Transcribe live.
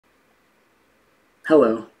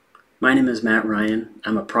Hello, my name is Matt Ryan.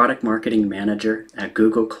 I'm a product marketing manager at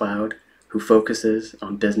Google Cloud who focuses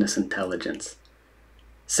on business intelligence.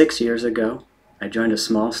 6 years ago, I joined a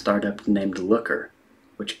small startup named Looker,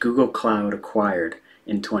 which Google Cloud acquired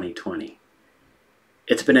in 2020.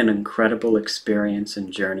 It's been an incredible experience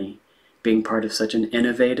and journey being part of such an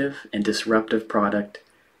innovative and disruptive product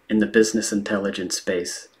in the business intelligence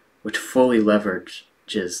space, which fully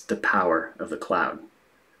leverages the power of the cloud.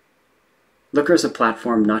 Looker is a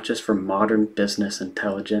platform not just for modern business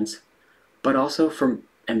intelligence, but also for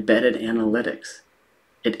embedded analytics.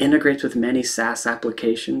 It integrates with many SaaS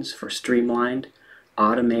applications for streamlined,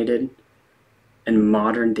 automated, and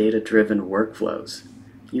modern data-driven workflows.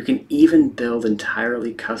 You can even build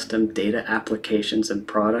entirely custom data applications and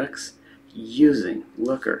products using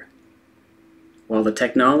Looker. While the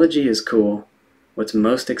technology is cool, what's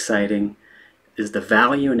most exciting is the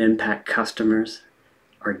value and impact customers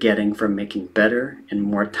are getting from making better and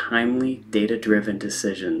more timely data-driven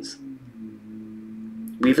decisions.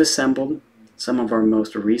 We've assembled some of our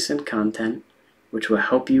most recent content, which will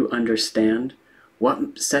help you understand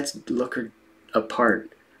what sets Looker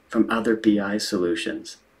apart from other BI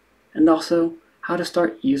solutions, and also how to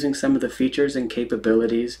start using some of the features and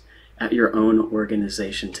capabilities at your own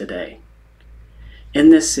organization today.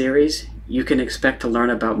 In this series, you can expect to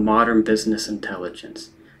learn about modern business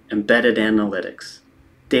intelligence, embedded analytics,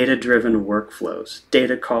 data-driven workflows,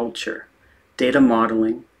 data culture, data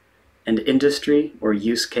modeling, and industry or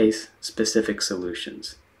use case specific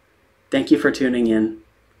solutions. Thank you for tuning in.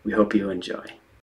 We hope you enjoy.